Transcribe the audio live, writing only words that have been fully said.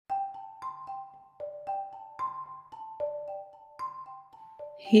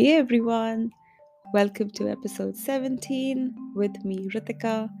Hey everyone, welcome to episode 17 with me,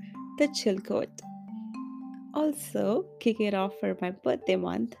 Ritika, the chill coat. Also, kicking it off for my birthday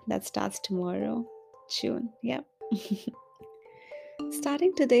month that starts tomorrow, June. Yep.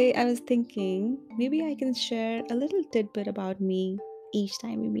 Starting today, I was thinking maybe I can share a little tidbit about me each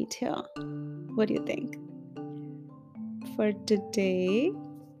time we meet here. What do you think? For today,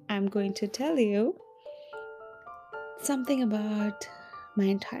 I'm going to tell you something about my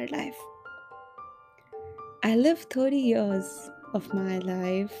entire life. I lived 30 years of my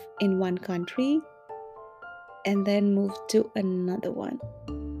life in one country and then moved to another one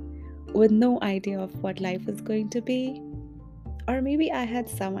with no idea of what life was going to be. Or maybe I had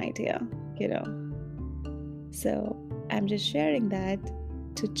some idea, you know. So I'm just sharing that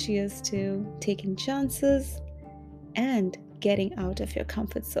to cheers to taking chances and getting out of your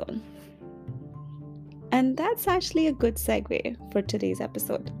comfort zone. And that's actually a good segue for today's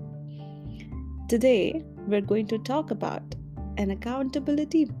episode. Today, we're going to talk about an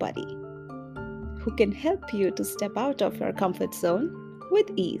accountability buddy who can help you to step out of your comfort zone with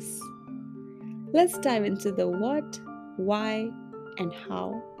ease. Let's dive into the what, why, and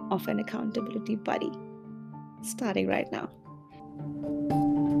how of an accountability buddy. Starting right now.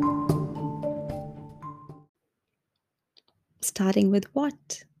 Starting with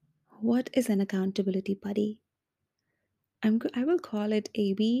what? What is an accountability buddy? I will call it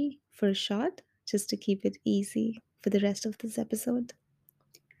AB for short, just to keep it easy for the rest of this episode.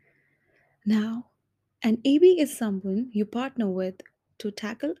 Now, an AB is someone you partner with to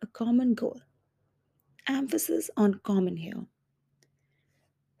tackle a common goal. Emphasis on common here.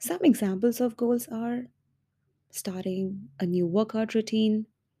 Some examples of goals are starting a new workout routine,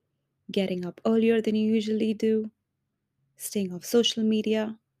 getting up earlier than you usually do, staying off social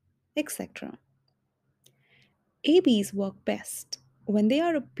media, etc. ABs work best when they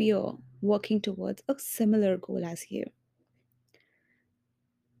are a peer working towards a similar goal as you.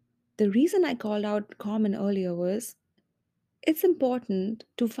 The reason I called out common earlier was it's important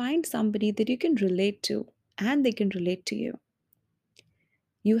to find somebody that you can relate to and they can relate to you.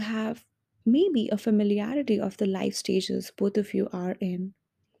 You have maybe a familiarity of the life stages both of you are in,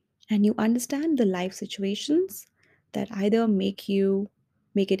 and you understand the life situations that either make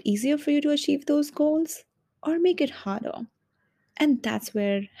it easier for you to achieve those goals or make it harder. And that's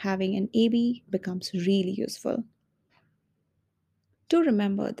where having an AB becomes really useful. To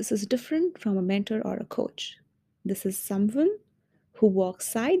remember, this is different from a mentor or a coach. This is someone who walks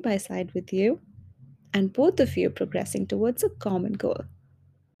side by side with you and both of you progressing towards a common goal.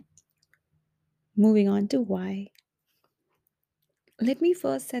 Moving on to why. Let me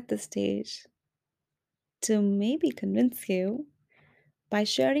first set the stage to maybe convince you by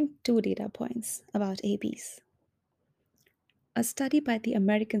sharing two data points about ABs. A study by the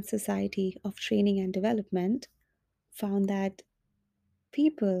American Society of Training and Development found that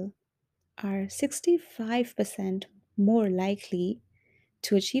people are 65% more likely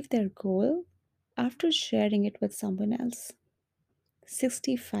to achieve their goal after sharing it with someone else.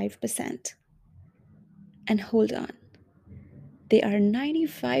 65%. And hold on, they are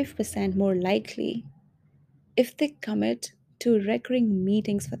 95% more likely if they commit to recurring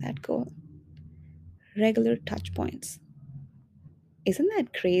meetings for that goal, regular touch points. Isn't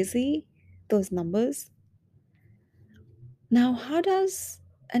that crazy? Those numbers? Now, how does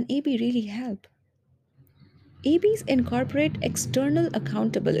an AB really help? ABs incorporate external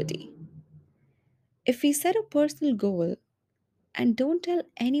accountability. If we set a personal goal and don't tell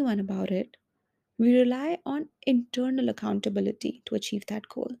anyone about it, we rely on internal accountability to achieve that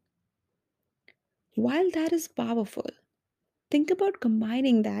goal. While that is powerful, think about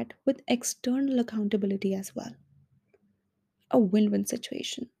combining that with external accountability as well. A win win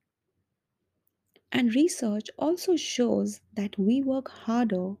situation. And research also shows that we work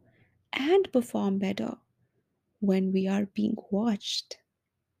harder and perform better when we are being watched.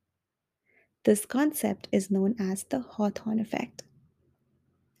 This concept is known as the Hawthorne effect.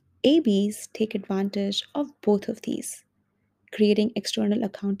 ABs take advantage of both of these, creating external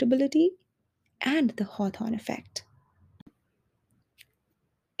accountability and the Hawthorne effect.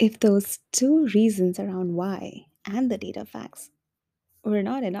 If those two reasons around why and the data facts were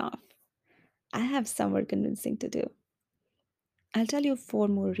not enough, I have some more convincing to do. I'll tell you four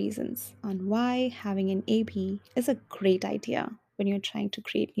more reasons on why having an AB is a great idea when you're trying to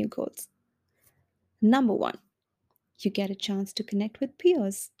create new goals. Number one, you get a chance to connect with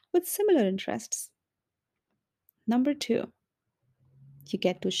peers with similar interests. Number two, you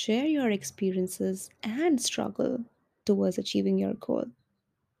get to share your experiences and struggle towards achieving your goal.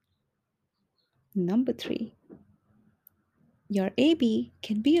 Number three, Your AB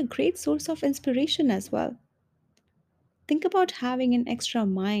can be a great source of inspiration as well. Think about having an extra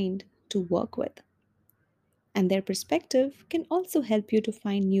mind to work with, and their perspective can also help you to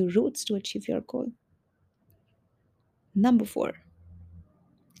find new routes to achieve your goal. Number four,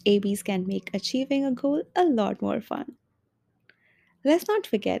 ABs can make achieving a goal a lot more fun. Let's not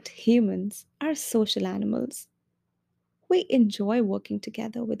forget humans are social animals. We enjoy working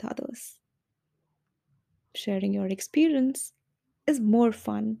together with others. Sharing your experience is more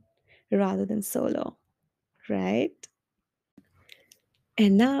fun rather than solo, right?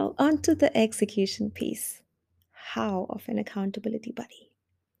 And now, on to the execution piece. How of an accountability buddy?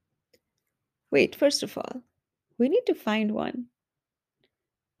 Wait, first of all, we need to find one.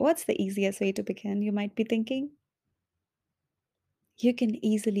 What's the easiest way to begin, you might be thinking? You can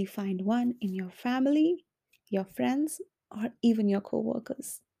easily find one in your family, your friends, or even your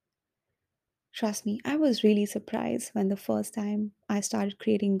coworkers. Trust me, I was really surprised when the first time I started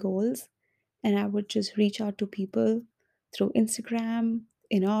creating goals and I would just reach out to people through Instagram,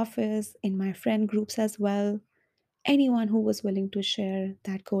 in office, in my friend groups as well, anyone who was willing to share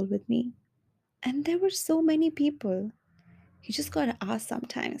that goal with me. And there were so many people. You just gotta ask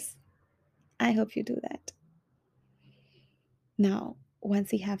sometimes. I hope you do that. Now,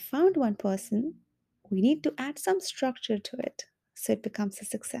 once we have found one person, we need to add some structure to it so it becomes a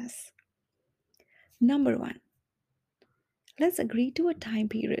success. Number one, let's agree to a time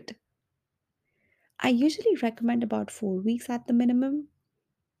period. I usually recommend about 4 weeks at the minimum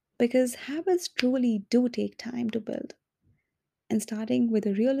because habits truly do take time to build. And starting with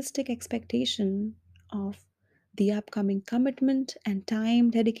a realistic expectation of the upcoming commitment and time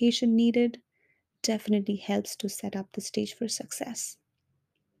dedication needed definitely helps to set up the stage for success.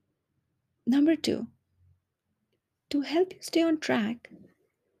 Number two, to help you stay on track,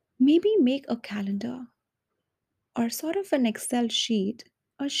 maybe make a calendar or sort of an Excel sheet,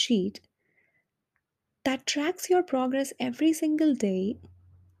 a sheet that tracks your progress every single day,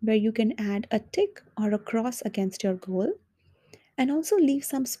 where you can add a tick or a cross against your goal and also leave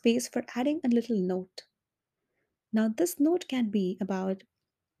some space for adding a little note. Now, this note can be about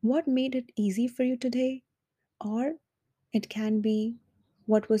what made it easy for you today, or it can be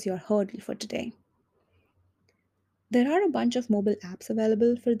what was your hurdle for today. There are a bunch of mobile apps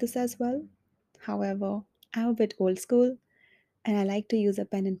available for this as well. However, I'm a bit old school and I like to use a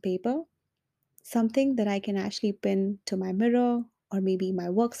pen and paper, something that I can actually pin to my mirror or maybe my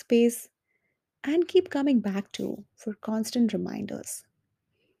workspace and keep coming back to for constant reminders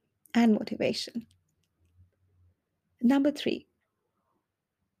and motivation. Number three,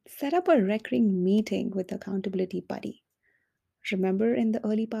 set up a recurring meeting with the accountability buddy. Remember in the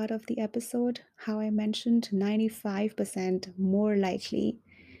early part of the episode how I mentioned 95% more likely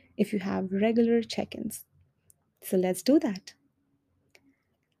if you have regular check ins. So let's do that.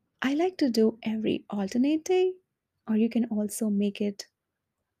 I like to do every alternate day, or you can also make it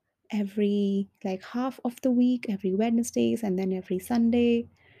every like half of the week, every Wednesdays, and then every Sunday,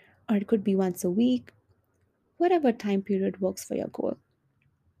 or it could be once a week, whatever time period works for your goal.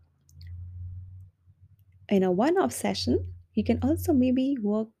 In a one off session, you can also maybe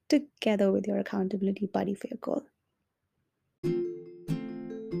work together with your accountability buddy for your goal.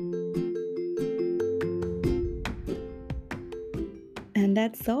 And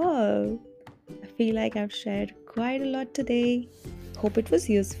that's all. I feel like I've shared quite a lot today. Hope it was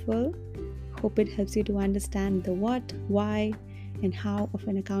useful. Hope it helps you to understand the what, why, and how of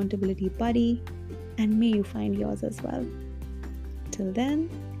an accountability buddy. And may you find yours as well. Till then,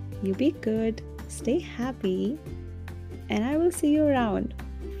 you be good, stay happy, and I will see you around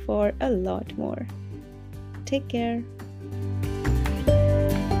for a lot more. Take care.